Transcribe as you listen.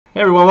Hey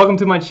everyone, welcome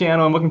to my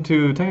channel and welcome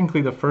to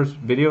technically the first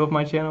video of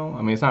my channel.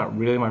 I mean, it's not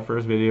really my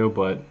first video,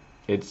 but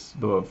it's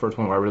the first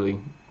one where I really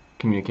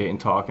communicate and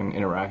talk and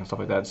interact and stuff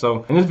like that.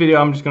 So in this video,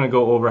 I'm just going to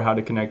go over how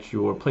to connect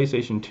your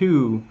PlayStation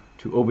 2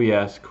 to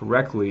OBS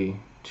correctly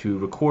to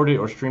record it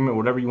or stream it,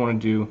 whatever you want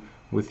to do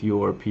with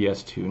your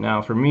PS2. Now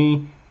for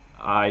me,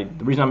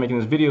 the reason I'm making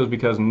this video is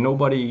because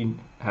nobody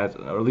has,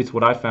 or at least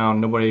what I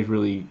found, nobody's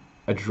really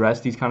address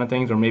these kind of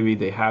things, or maybe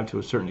they have to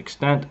a certain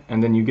extent,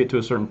 and then you get to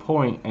a certain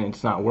point and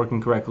it's not working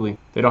correctly.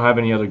 They don't have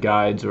any other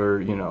guides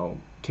or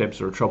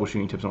tips or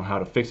troubleshooting tips on how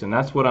to fix it. And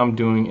that's what I'm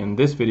doing in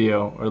this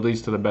video, or at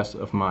least to the best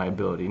of my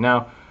ability.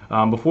 Now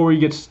before we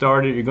get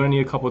started, you're going to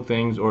need a couple of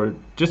things, or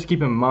just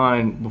keep in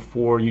mind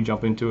before you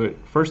jump into it.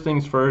 First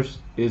things first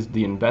is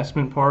the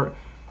investment part.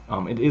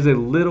 It is a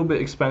little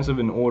bit expensive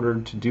in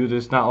order to do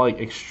this, not like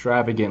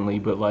extravagantly,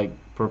 but like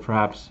for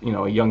perhaps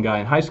a young guy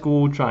in high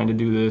school trying to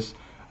do this.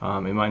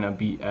 It might not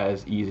be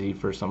as easy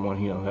for someone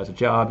who has a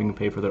job and can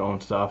pay for their own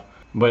stuff.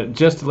 But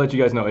just to let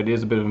you guys know, it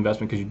is a bit of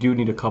investment because you do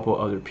need a couple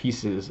other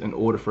pieces in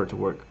order for it to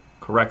work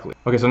correctly.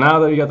 Okay, so now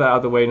that you got that out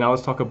of the way, now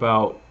let's talk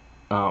about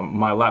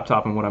my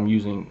laptop and what I'm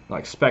using,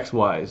 like specs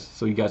wise,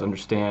 so you guys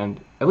understand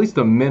at least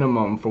the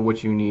minimum for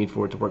what you need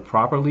for it to work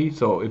properly.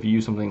 So if you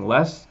use something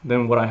less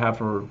than what I have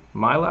for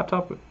my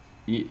laptop,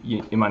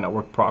 it might not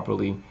work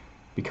properly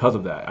because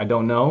of that. I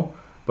don't know,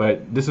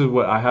 but this is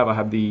what I have. I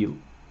have the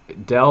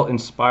Dell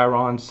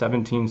Inspiron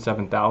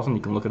 7000.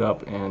 You can look it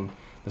up, and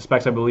the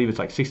specs, I believe it's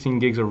like 16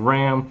 gigs of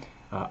RAM,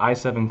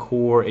 i7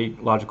 core,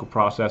 8 logical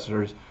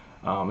processors.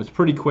 It's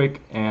pretty quick,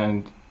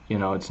 and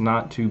it's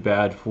not too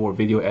bad for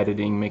video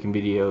editing, making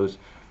videos,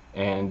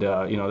 and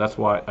that's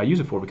why I use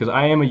it for, because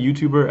I am a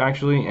YouTuber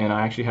actually, and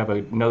I actually have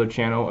another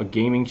channel, a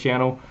gaming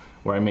channel,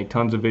 where I make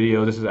tons of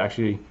videos. This is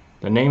actually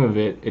the name of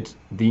it. It's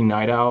The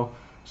Night Owl.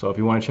 So if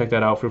you want to check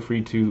that out, feel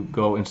free to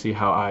go and see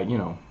how I,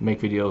 make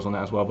videos on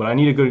that as well. But I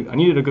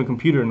needed a good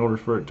computer in order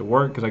for it to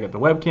work, because I got the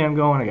webcam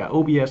going, I got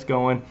OBS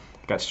going,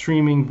 I got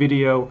streaming,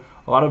 video,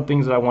 a lot of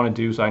things that I want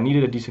to do. So I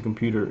needed a decent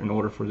computer in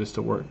order for this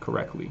to work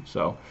correctly.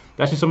 So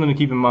that's just something to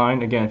keep in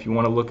mind. Again, if you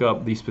want to look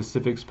up the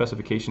specific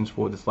specifications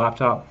for this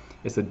laptop,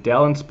 it's a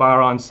Dell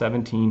Inspiron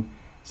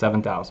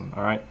 7000.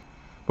 All right.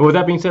 But with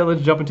that being said,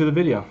 let's jump into the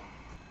video.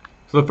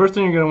 So the first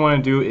thing you're going to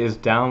want to do is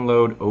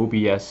download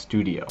OBS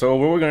Studio. So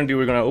what we're going to do,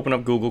 we're going to open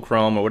up Google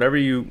Chrome or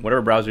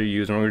whatever browser you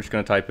use, and we're just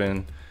going to type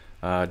in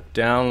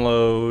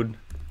download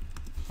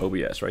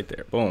OBS right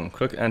there. Boom,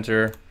 click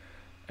enter,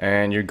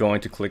 and you're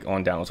going to click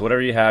on download. So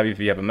whatever you have, if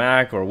you have a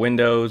Mac or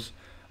Windows,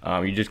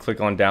 you just click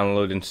on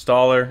download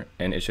installer,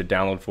 and it should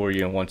download for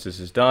you. And once this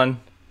is done,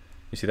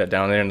 you see that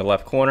down there in the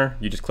left corner,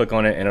 you just click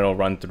on it and it'll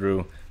run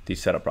through the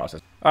setup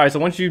process. Alright, so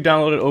once you've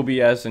downloaded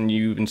OBS and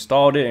you've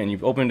installed it and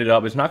you've opened it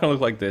up, it's not going to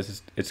look like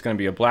this. It's going to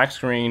be a black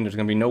screen, there's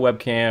going to be no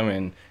webcam,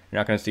 and you're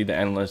not going to see the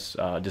endless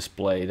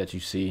display that you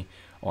see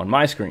on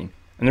my screen.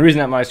 And the reason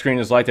that my screen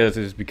is like this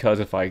is because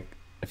if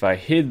I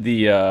hid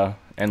the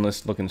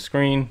endless looking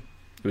screen,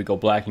 it would go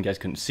black and you guys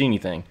couldn't see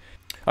anything.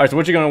 Alright, so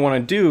what you're going to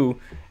want to do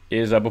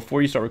is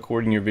before you start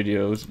recording your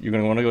videos, you're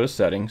going to want to go to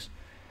settings.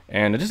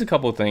 And just a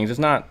couple of things,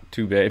 it's not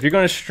too bad. If you're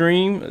going to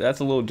stream,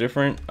 that's a little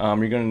different.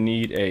 You're going to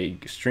need a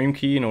stream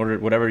key in order,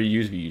 whatever you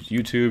use. If you use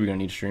YouTube, you're going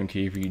to need a stream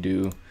key. If you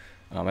do,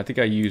 I think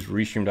I use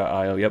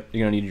restream.io. Yep,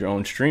 you're going to need your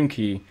own stream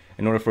key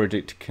in order for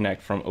it to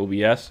connect from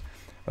OBS.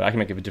 But I can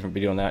make a different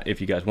video on that if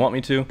you guys want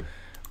me to.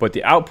 But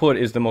the output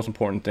is the most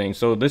important thing.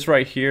 So this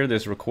right here,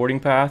 this recording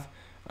path,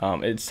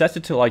 it sets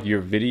it to like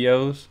your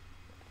videos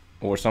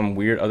or some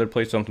weird other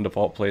place, some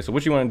default place. So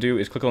what you want to do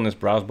is click on this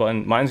browse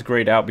button. Mine's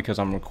grayed out because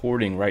I'm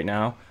recording right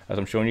now as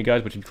I'm showing you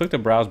guys, but if you click the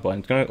browse button,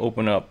 it's going to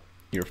open up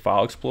your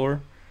file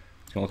explorer.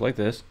 It's going to look like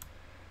this,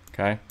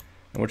 okay?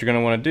 And what you're going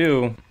to want to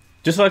do,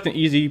 just select an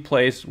easy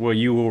place where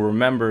you will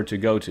remember to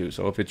go to.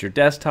 So if it's your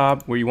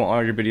desktop where you want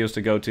all your videos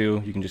to go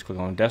to, you can just click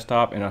on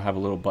desktop, and I'll have a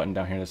little button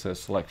down here that says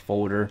select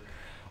folder.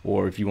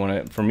 Or if you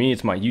want to, for me,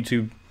 it's my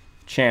YouTube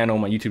channel,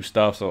 my YouTube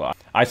stuff. So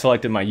I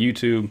selected my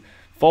YouTube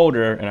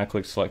folder and I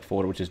click select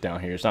folder, which is down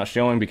here. It's not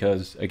showing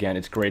because again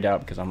it's grayed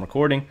out because I'm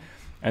recording.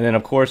 And then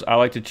of course I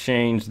like to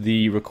change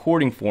the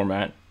recording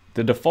format.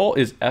 The default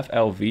is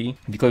FLV.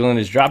 If you click on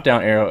this drop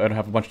down arrow, it'll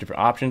have a bunch of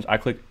different options. I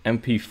click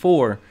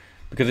MP4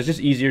 because it's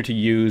just easier to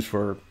use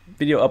for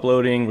video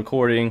uploading,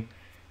 recording,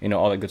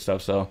 all that good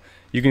stuff. So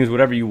you can use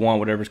whatever you want,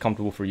 whatever's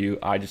comfortable for you.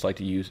 I just like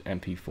to use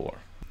MP4.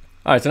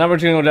 Alright, so now we're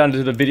just going to go down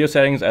to the video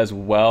settings as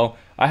well.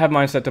 I have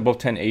mine set to both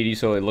 1080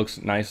 so it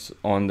looks nice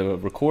on the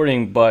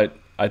recording, but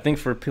I think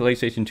for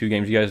PlayStation 2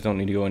 games, you guys don't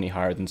need to go any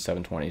higher than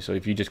 720. So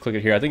if you just click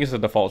it here, I think it's the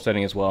default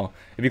setting as well.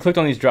 If you clicked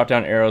on these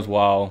drop-down arrows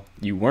while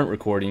you weren't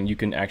recording, you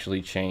can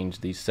actually change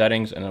these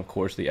settings, and of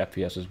course the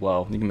FPS as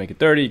well. You can make it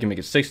 30, you can make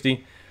it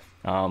 60.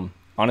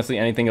 Honestly,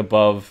 anything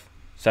above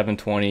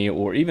 720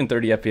 or even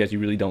 30 FPS you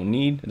really don't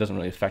need. It doesn't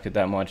really affect it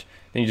that much.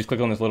 Then you just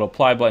click on this little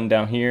apply button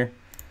down here,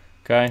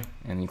 okay,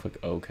 and you click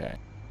OK.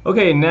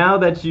 Okay, now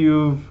that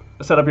you've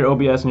set up your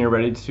OBS and you're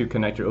ready to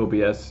connect your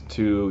OBS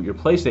to your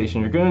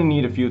PlayStation, you're going to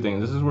need a few things.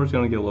 This is where it's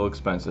going to get a little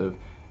expensive.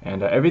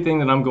 And everything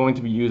that I'm going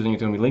to be using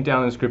is going to be linked down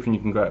in the description. You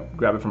can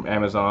grab it from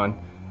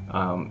Amazon.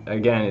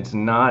 Again, it's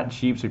not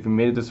cheap, so if you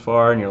made it this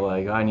far and you're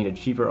like, I need a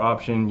cheaper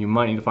option, you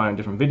might need to find a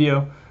different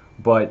video.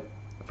 But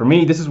for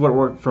me, this is what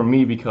worked for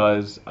me,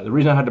 because the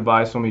reason I had to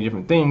buy so many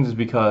different things is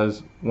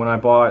because when I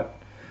bought,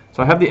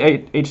 so I have the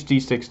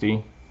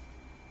HD60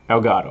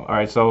 Elgato.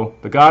 Alright, so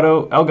the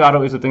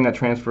Elgato is the thing that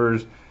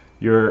transfers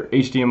your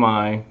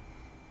HDMI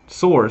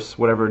source,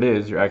 whatever it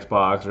is, your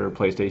Xbox or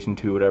PlayStation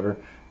 2, whatever,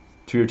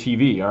 to your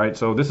TV. Alright,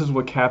 so this is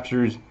what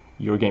captures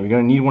your game. You're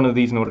going to need one of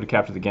these in order to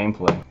capture the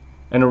gameplay.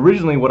 And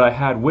originally what I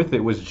had with it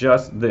was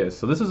just this.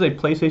 So this is a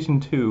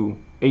PlayStation 2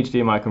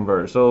 HDMI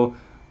converter. So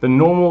the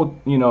normal,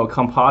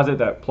 composite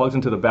that plugs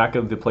into the back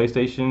of the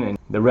PlayStation, and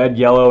the red,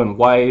 yellow, and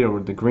white, or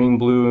the green,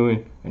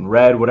 blue, and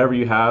red, whatever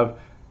you have,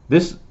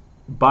 this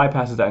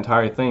bypasses that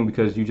entire thing,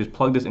 because you just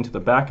plug this into the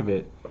back of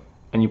it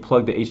and you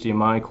plug the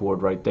HDMI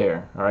cord right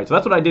there. Alright, so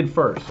that's what I did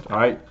first.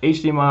 Alright,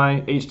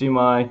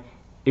 HDMI,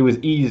 it was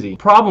easy.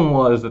 Problem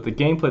was that the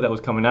gameplay that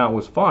was coming out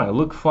was fine. It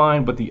looked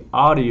fine, but the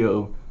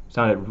audio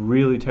sounded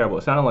really terrible.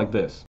 It sounded like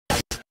this.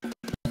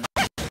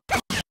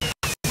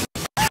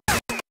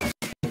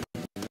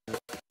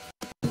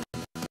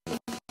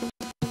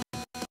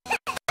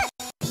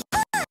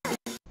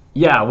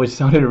 Yeah, which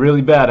sounded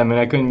really bad. I mean,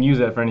 I couldn't use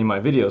that for any of my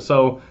videos.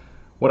 So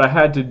what I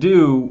had to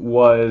do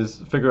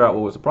was figure out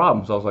what was the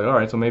problem. So I was like,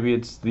 alright, so maybe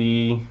it's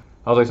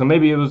so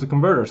maybe it was the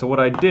converter. So what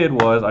I did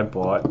was I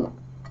bought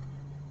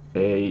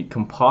a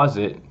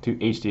composite to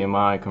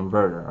HDMI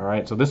converter.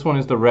 Alright, so this one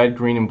is the red,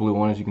 green, and blue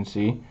one, as you can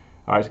see.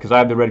 Alright, because I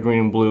have the red, green,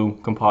 and blue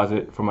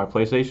composite for my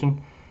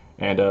PlayStation,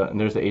 and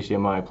there's the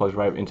HDMI. It plugs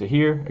right into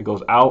here. It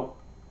goes out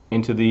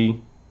into the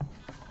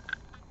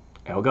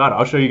Elgato.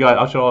 I'll show you guys.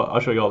 I'll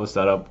show you all the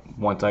setup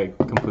once I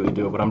completely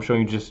do it. But I'm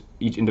showing you just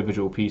each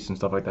individual piece and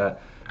stuff like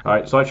that. All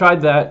right. So I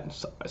tried that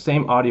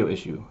same audio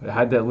issue. It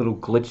had that little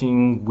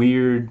glitching,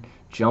 weird,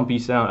 jumpy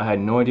sound. I had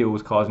no idea what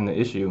was causing the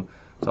issue.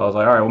 So I was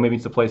like, all right, well maybe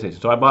it's the PlayStation.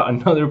 So I bought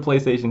another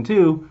PlayStation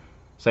 2.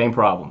 Same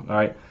problem. All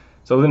right.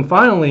 So then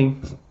finally,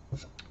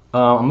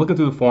 I'm looking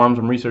through the forums.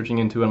 I'm researching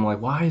into it. I'm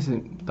like, why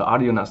isn't the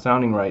audio not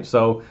sounding right?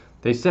 So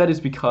they said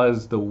it's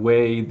because the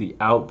way the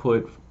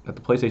output that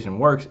the PlayStation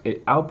works,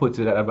 it outputs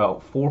it at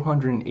about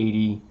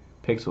 480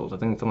 pixels. I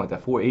think it's something like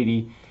that,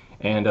 480.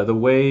 And the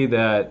way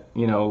that,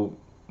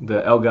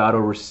 the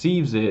Elgato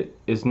receives it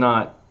is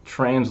not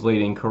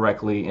translating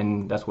correctly,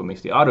 and that's what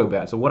makes the audio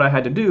bad. So what I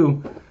had to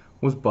do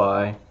was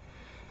buy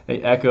a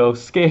Echo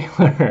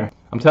scaler.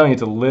 I'm telling you,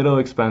 it's a little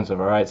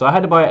expensive, all right? So I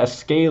had to buy a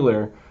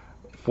scaler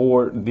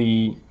for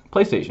the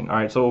PlayStation, all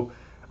right? So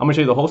I'm gonna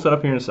show you the whole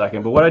setup here in a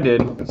second, but what I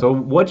did, so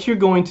what you're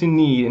going to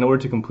need in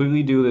order to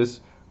completely do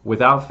this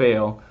without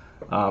fail,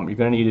 you're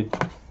going to need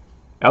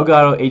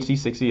Elgato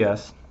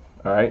HD60S,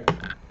 alright?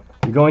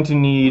 You're going to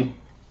need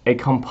a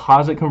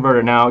composite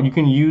converter. Now, you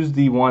can use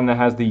the one that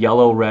has the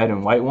yellow, red,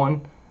 and white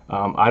one.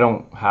 I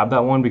don't have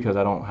that one because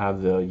I don't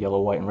have the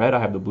yellow, white, and red. I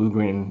have the blue,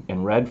 green,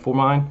 and red for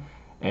mine.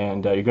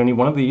 And you're going to need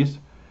one of these.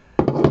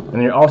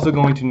 And you're also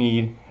going to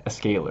need a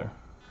scaler.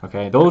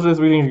 Okay, those are the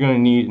three things you're going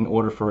to need in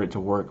order for it to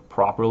work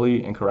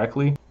properly and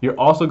correctly. You're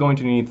also going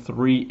to need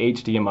 3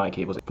 HDMI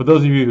cables. For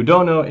those of you who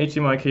don't know,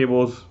 HDMI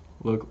cables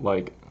look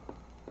like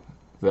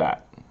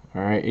that.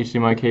 Alright,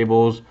 HDMI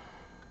cables,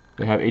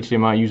 they have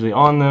HDMI usually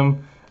on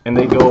them, and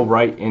they go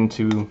right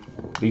into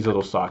these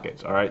little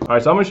sockets. Alright, so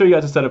I'm going to show you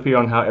guys the setup here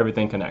on how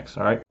everything connects.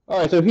 Alright,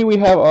 so here we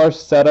have our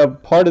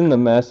setup. Pardon the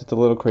mess, it's a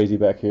little crazy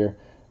back here.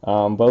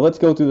 But let's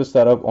go through the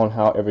setup on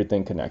how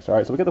everything connects.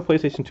 Alright, so we got the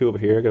PlayStation 2 over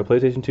here. I got a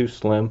PlayStation 2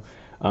 Slim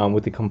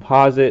with the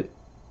composite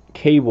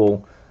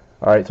cable.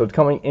 Alright, so it's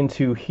coming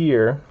into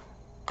here,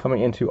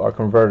 coming into our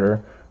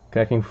converter,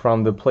 connecting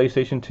from the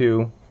PlayStation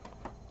 2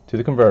 to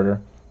the converter.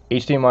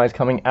 HDMI is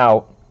coming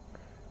out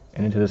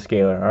and into the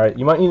scaler. Alright,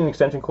 you might need an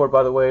extension cord,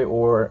 by the way,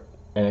 or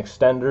an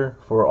extender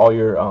for all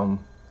your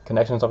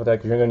connections and stuff like that,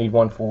 because you're going to need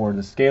one for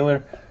the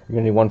scaler, you're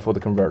going to need one for the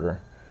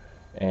converter.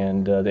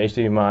 And the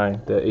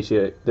HDMI, the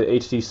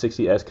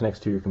HD60S connects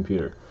to your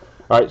computer.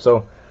 Alright,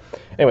 so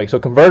anyway, so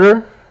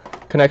converter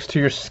connects to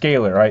your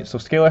scaler. Right, so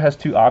scaler has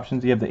 2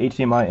 options. You have the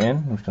HDMI in.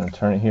 I'm just going to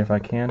turn it here if I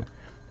can. If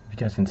you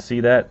guys can see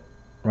that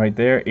right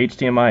there,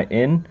 HDMI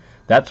in.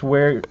 That's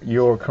where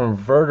your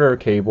converter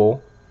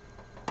cable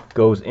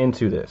goes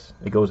into this.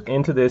 It goes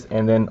into this,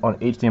 and then on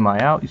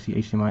HDMI out, you see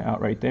HDMI out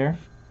right there.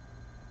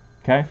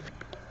 Okay,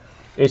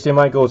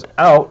 HDMI goes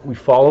out. We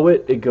follow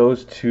it. It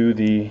goes to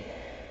the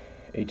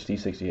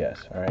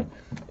HD60S. All right,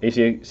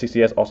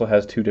 HD60S also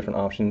has 2 different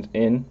options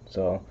in.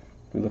 So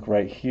if we look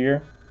right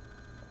here,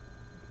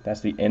 that's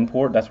the in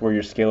port. That's where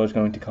your scaler is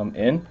going to come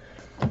in,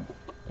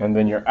 and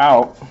then your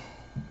out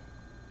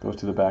goes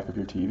to the back of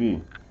your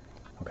TV.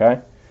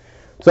 Okay,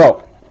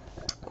 so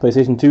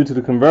PlayStation 2 to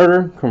the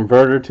converter,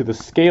 converter to the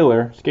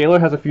scaler. Scaler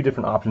has a few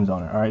different options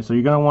on it. All right, so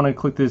you're gonna want to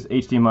click this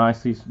HDMI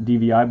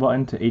DVI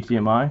button to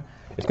HDMI.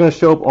 It's gonna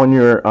show up on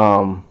your.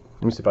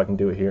 Let me see if I can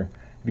do it here.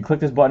 If you click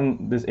this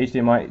button, this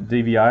HDMI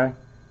DVI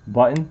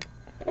button,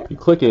 you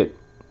click it,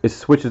 it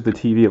switches the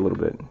TV a little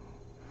bit.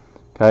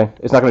 Okay,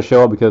 it's not going to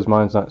show up because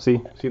mine's not. See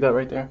that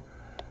right there?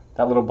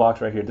 that little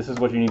box right here. This is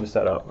what you need to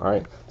set up. All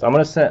right. So I'm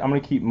gonna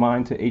keep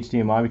mine to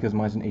HDMI because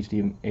mine's an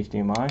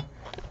HDMI.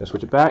 Let's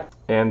switch it back,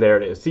 and there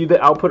it is. See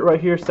the output right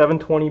here,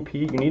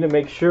 720p. You need to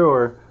make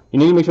sure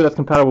that's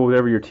compatible with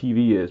whatever your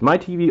TV is. My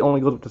TV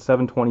only goes up to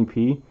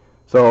 720p,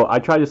 so I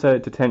tried to set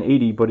it to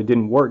 1080, but it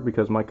didn't work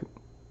because my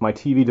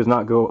TV does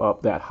not go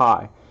up that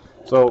high.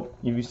 So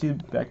if you see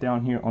back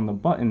down here on the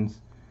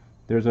buttons,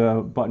 there's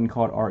a button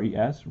called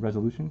RES,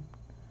 resolution.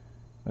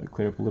 Let it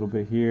clear up a little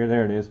bit here.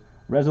 There it is.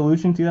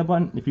 Resolution, see that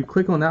button? If you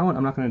click on that one,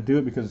 I'm not going to do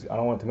it because I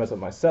don't want it to mess up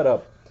my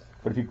setup.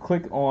 But if you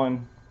click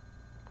on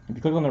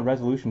the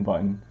resolution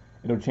button,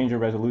 it'll change your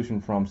resolution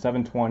from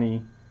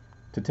 720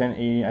 to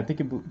 1080. I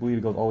believe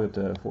it goes all the way up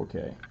to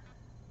 4K.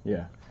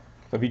 Yeah.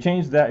 So if you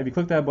change that, if you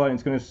click that button,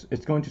 it's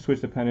going to switch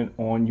dependent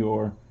on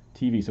your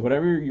TV. So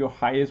whatever your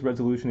highest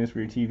resolution is for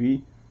your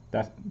TV,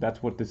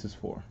 that's what this is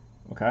for.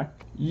 Okay?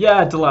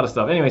 Yeah, it's a lot of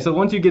stuff. Anyway, so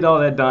once you get all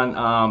that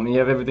done, you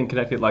have everything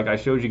connected like I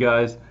showed you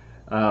guys.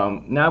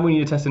 Now we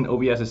need to test in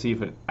OBS to see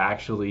if it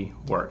actually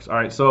works.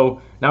 Alright,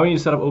 so now we need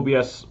to set up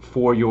OBS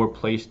for your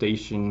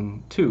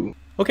PlayStation 2.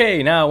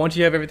 Okay, now once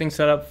you have everything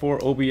set up for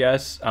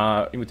OBS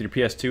with your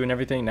PS2 and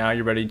everything, now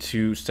you're ready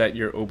to set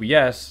your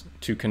OBS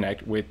to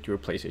connect with your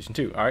PlayStation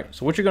 2. Alright,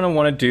 so what you're going to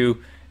want to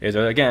do is,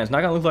 again, it's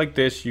not going to look like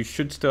this. You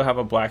should still have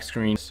a black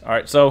screen.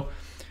 Alright, so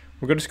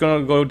we're just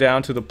going to go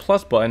down to the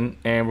plus button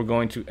and we're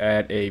going to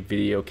add a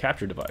video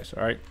capture device.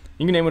 Alright,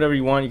 you can name whatever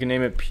you want. You can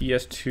name it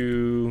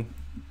PS2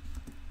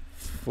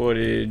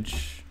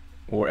 footage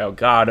or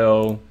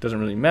Elgato, doesn't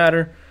really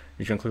matter.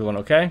 You're just gonna click on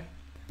OK.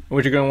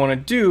 What you're gonna want to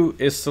do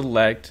is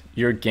select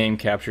your Game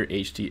Capture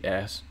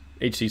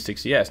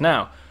HD60S.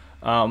 Now,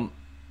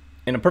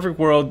 in a perfect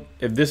world,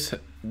 if this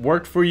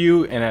worked for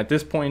you and at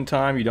this point in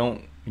time you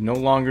no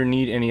longer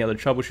need any other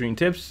troubleshooting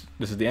tips,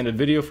 this is the end of the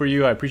video for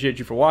you. I appreciate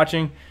you for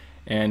watching,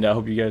 and I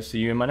hope you guys see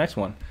you in my next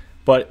one.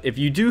 But if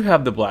you do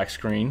have the black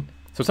screen,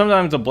 so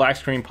sometimes a black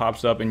screen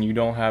pops up and you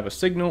don't have a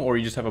signal, or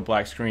you just have a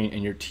black screen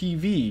and your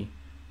TV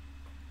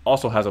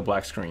also has a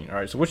black screen. All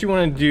right, so what you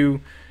want to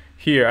do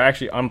here, I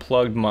actually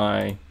unplugged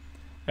my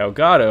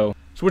Elgato.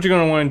 So what you're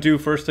going to want to do,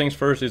 first things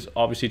first, is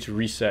obviously to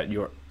reset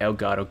your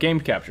Elgato game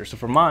capture. So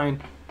for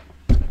mine,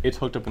 it's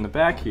hooked up in the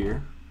back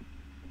here.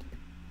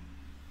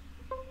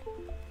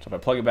 So if I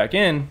plug it back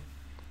in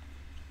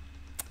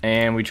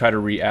and we try to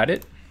re-add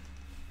it,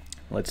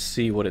 let's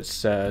see what it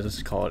says.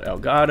 Let's call it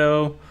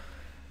Elgato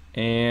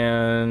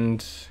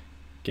and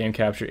Game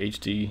Capture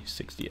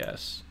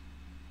HD60S.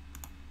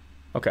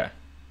 Okay.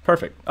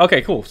 Perfect.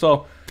 Okay, cool.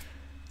 So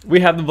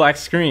we have the black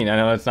screen. I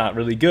know it's not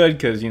really good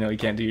because, you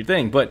can't do your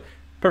thing, but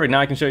perfect. Now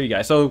I can show you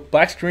guys. So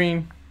black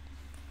screen,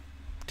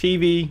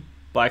 TV,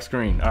 black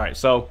screen. All right,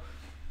 so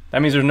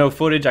that means there's no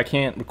footage. I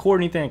can't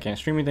record anything. I can't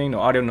stream anything.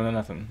 No audio, no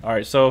nothing. All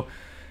right, so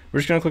we're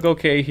just going to click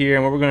OK here,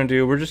 and what we're going to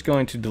do, we're just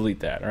going to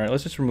delete that. All right,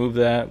 let's just remove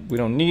that. We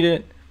don't need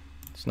it.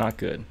 It's not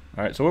good.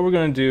 All right, so what we're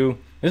going to do,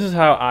 this is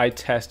how I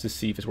test to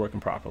see if it's working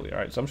properly. All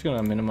right, so I'm just going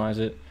to minimize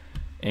it,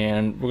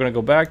 and we're going to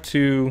go back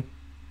to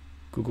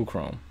Google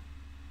Chrome.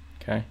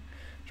 Okay,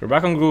 so we're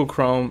back on Google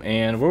Chrome,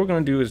 and what we're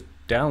going to do is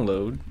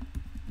download,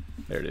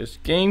 there it is,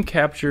 Game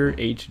Capture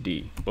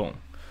HD. Boom.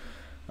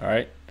 All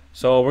right,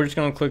 so we're just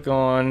going to click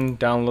on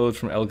downloads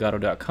from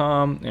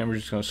elgato.com, and we're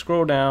just going to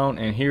scroll down,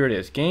 and here it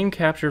is, Game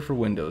Capture for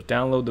Windows.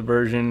 Download the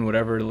version,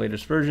 whatever the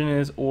latest version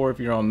is, or if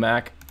you're on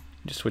Mac,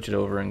 just switch it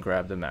over and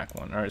grab the Mac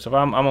one. All right, so if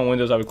I'm on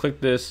Windows, I would click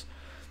this,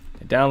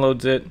 it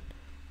downloads it,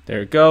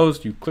 there it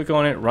goes, you click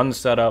on it, run the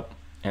setup,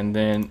 and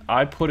then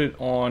I put it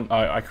on,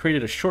 I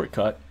created a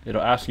shortcut.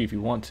 It'll ask you if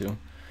you want to.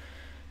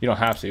 You don't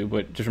have to,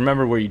 but just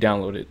remember where you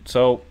download it,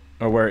 so,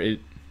 or where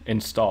it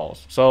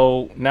installs.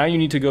 So now you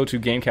need to go to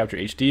Game Capture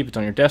HD if it's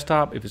on your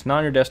desktop. If it's not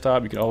on your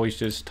desktop, you can always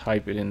just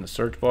type it in the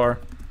search bar,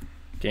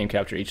 Game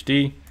Capture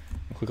HD,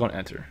 and click on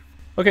enter.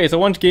 Okay, so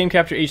once Game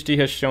Capture HD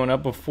has shown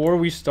up, before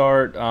we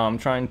start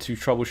trying to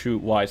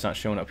troubleshoot why it's not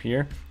showing up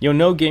here, you'll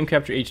know Game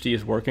Capture HD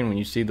is working when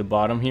you see the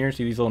bottom here.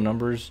 See these little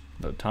numbers?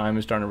 The time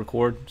is starting to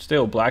record.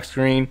 Still black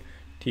screen,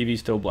 TV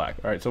still black.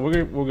 All right, so what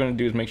we're going to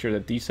do is make sure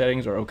that these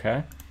settings are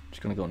okay.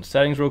 Just going to go into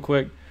settings real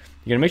quick.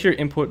 You're going to make sure your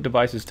input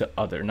device is to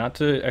other, not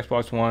to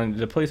Xbox One.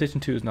 The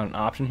PlayStation 2 is not an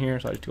option here,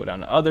 so I just go down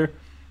to other.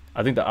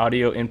 I think the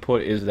audio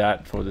input is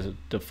that for the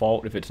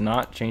default. If it's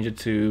not, change it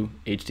to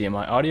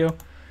HDMI audio.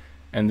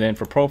 And then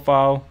for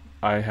profile,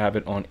 I have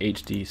it on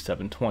HD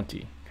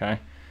 720, okay?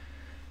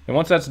 And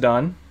once that's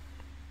done,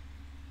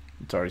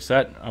 it's already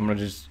set.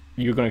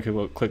 You're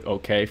gonna click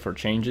OK for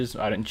changes.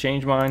 I didn't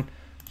change mine,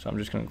 so I'm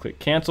just gonna click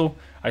cancel.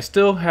 I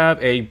still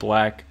have a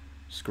black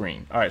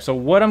screen. All right, so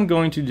what I'm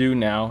going to do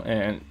now,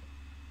 and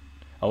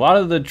a lot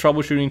of the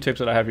troubleshooting tips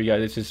that I have for you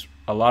guys, it's just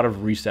a lot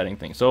of resetting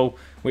things. So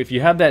if you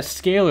have that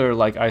scaler,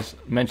 like I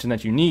mentioned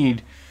that you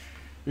need,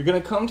 you're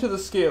gonna come to the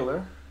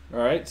scaler. All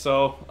right,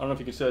 so I don't know if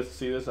you can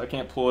see this. I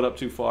can't pull it up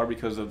too far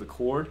because of the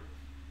cord,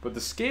 but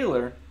the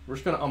scaler, we're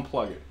just gonna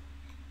unplug it.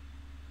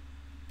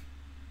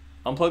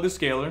 Unplug the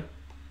scaler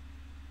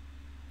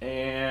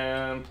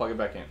and plug it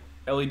back in.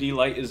 LED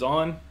light is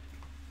on.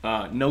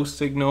 No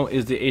signal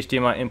is the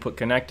HDMI input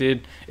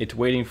connected. It's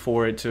waiting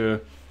for it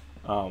to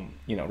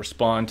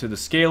respond to the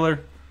scaler,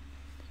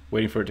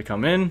 waiting for it to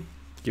come in.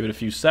 Give it a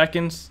few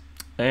seconds,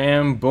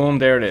 and boom,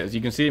 there it is.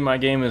 You can see my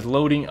game is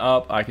loading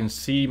up. I can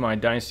see my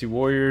Dynasty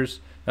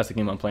Warriors. That's the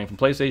game I'm playing from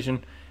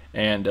PlayStation,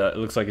 and it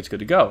looks like it's good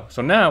to go.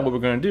 So now what we're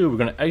going to do, we're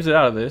going to exit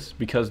out of this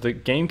because the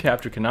game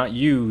capture cannot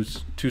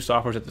use two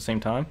softwares at the same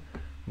time.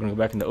 We're going to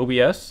go back into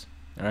OBS.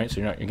 All right, so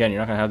you're not going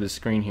to have this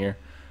screen here.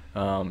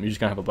 You're just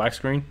going to have a black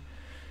screen.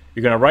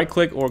 You're going to right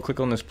click or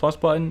click on this plus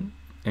button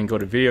and go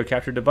to video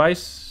capture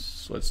device.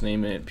 So let's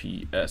name it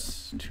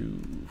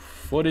PS2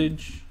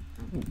 footage.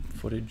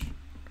 Footage.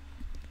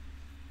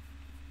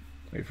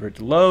 Wait for it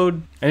to load,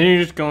 and then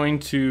you're just going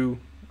to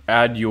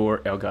add your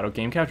Elgato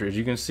Game Capture. As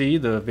you can see,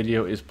 the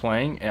video is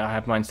playing, and I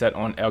have mine set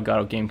on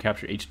Elgato Game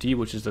Capture HD,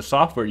 which is the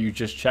software you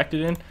just checked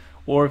it in,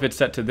 or if it's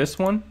set to this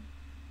one,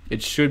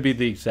 it should be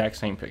the exact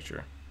same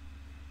picture.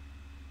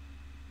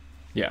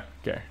 Yeah,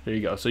 okay, there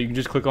you go. So you can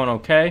just click on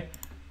OK,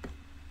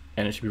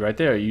 and it should be right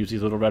there. You use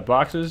these little red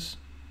boxes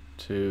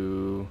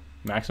to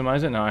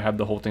maximize it. Now I have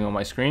the whole thing on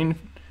my screen.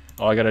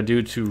 All I gotta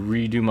do to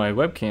redo my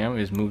webcam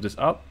is move this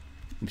up.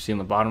 You see on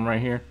the bottom right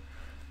here.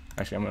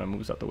 Actually, I'm going to move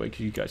this out the way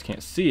because you guys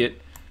can't see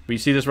it. But you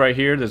see this right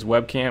here, this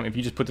webcam. If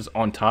you just put this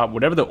on top,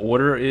 whatever the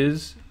order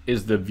is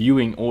the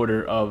viewing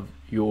order of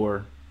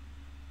your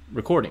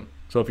recording.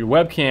 So if your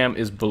webcam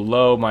is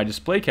below my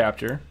display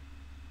capture,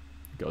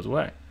 it goes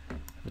away.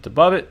 If it's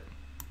above it,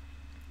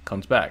 it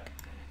comes back.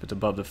 If it's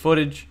above the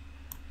footage,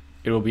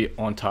 it will be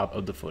on top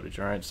of the footage.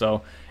 All right.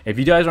 So if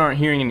you guys aren't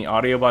hearing any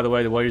audio, by the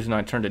way, the reason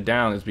I turned it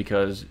down is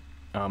because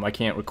I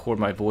can't record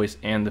my voice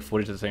and the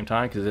footage at the same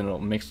time because then it'll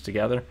mix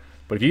together.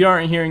 But if you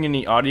aren't hearing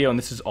any audio and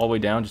this is all the way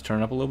down, just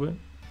turn it up a little bit.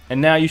 And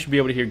now you should be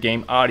able to hear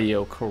game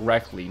audio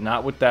correctly,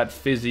 not with that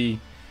fizzy,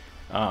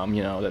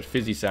 that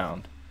fizzy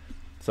sound.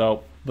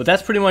 So, but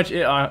that's pretty much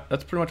it.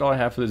 That's pretty much all I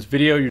have for this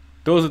video.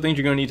 Those are the things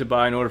you're going to need to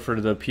buy in order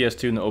for the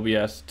PS2 and the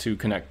OBS to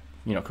connect,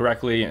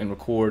 correctly and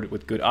record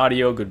with good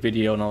audio, good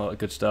video, and all that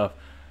good stuff.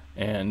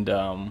 And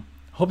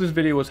hope this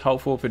video was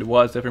helpful. If it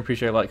was, definitely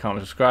appreciate a like,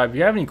 comment, subscribe. If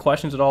you have any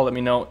questions at all, let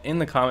me know in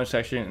the comment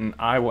section, and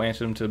I will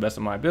answer them to the best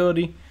of my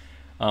ability.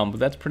 But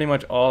that's pretty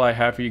much all I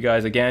have for you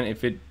guys. Again,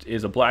 if it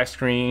is a black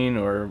screen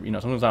or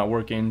something's not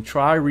working,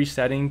 try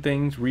resetting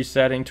things,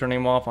 turning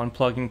them off,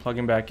 unplugging,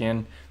 plugging back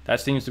in. That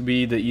seems to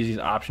be the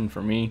easiest option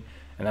for me,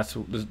 and that's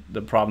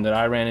the problem that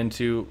I ran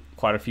into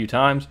quite a few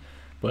times.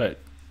 But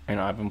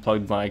I've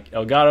unplugged my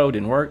Elgato,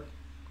 didn't work.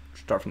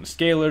 Start from the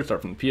scaler,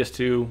 start from the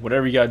PS2,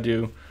 whatever you gotta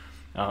do.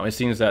 It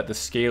seems that the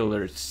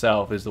scaler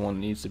itself is the one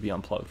that needs to be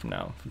unplugged from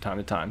time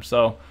to time.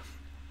 So,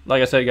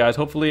 like I said, guys,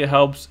 hopefully it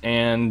helps,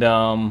 and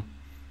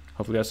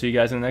hopefully I'll see you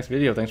guys in the next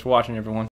video. Thanks for watching, everyone.